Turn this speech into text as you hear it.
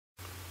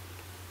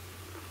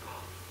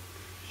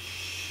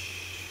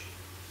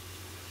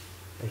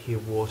I hear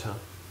water.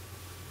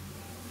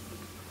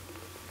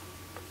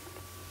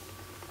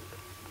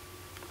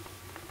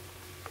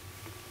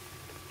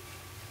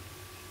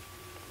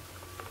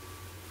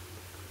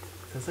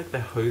 Sounds like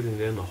they're hosing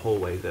down the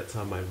hallway that's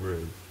on my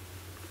room.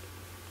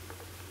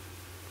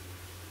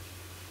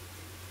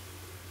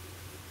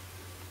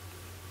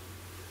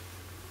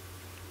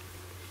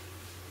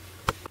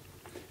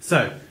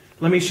 So,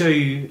 let me show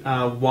you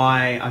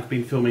why I've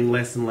been filming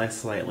less and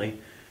less lately.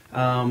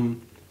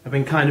 I've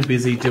been kind of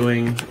busy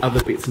doing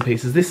other bits and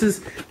pieces. This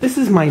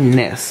is my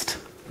nest.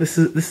 This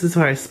is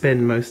where I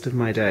spend most of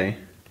my day.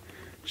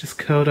 Just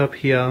curled up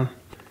here,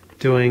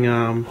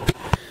 doing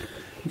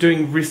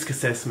risk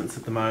assessments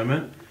at the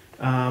moment.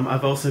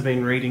 I've also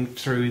been reading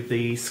through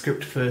the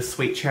script for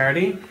Sweet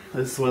Charity,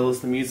 as well as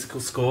the musical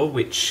score,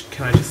 which,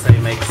 can I just say,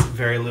 makes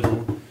very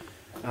little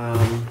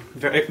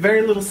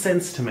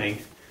sense to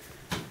me.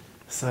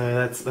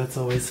 So that's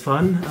always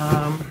fun.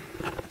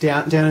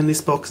 Down in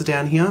this box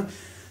down here,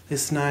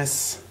 this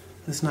nice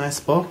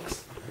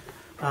box,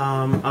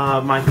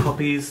 are my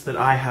copies that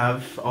I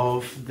have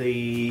of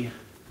the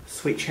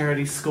Sweet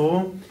Charity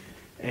score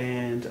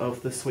and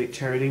of the Sweet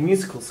Charity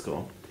musical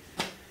score.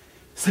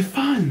 So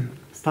fun.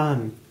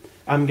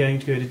 I'm going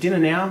to go to dinner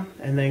now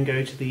and then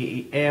go to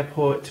the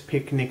airport to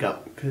pick Nick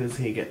up because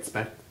he gets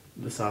back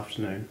this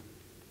afternoon.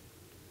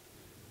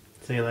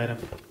 See you later.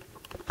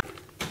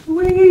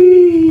 Whee!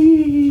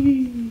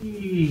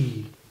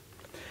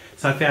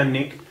 So I found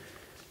Nick.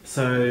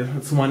 So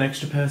it's one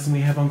extra person we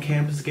have on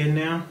campus again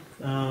now.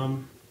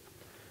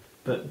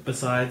 But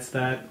besides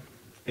that,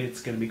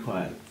 it's going to be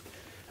quiet.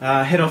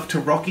 Head off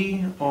to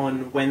Rocky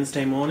on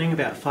Wednesday morning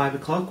about 5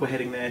 o'clock. We're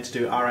heading there to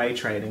do RA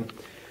training.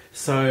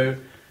 So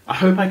I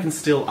hope I can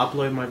still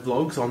upload my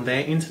vlogs on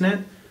their internet,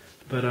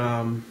 but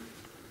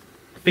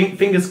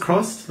fingers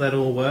crossed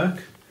that'll all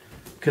work,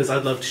 because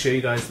I'd love to show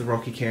you guys the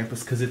Rocky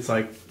campus, because it's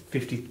like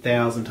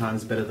 50,000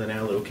 times better than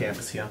our little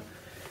campus here.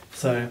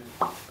 So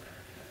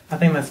I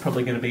think that's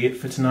probably going to be it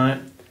for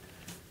tonight.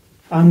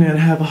 I'm going to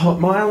have a hot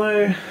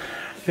Milo,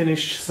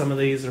 finish some of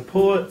these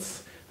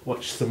reports,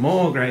 watch some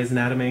more Grey's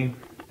Anatomy,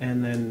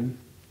 and then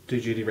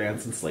do duty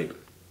rounds and sleep.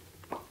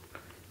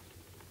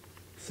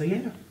 So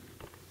yeah.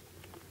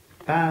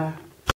 Bye.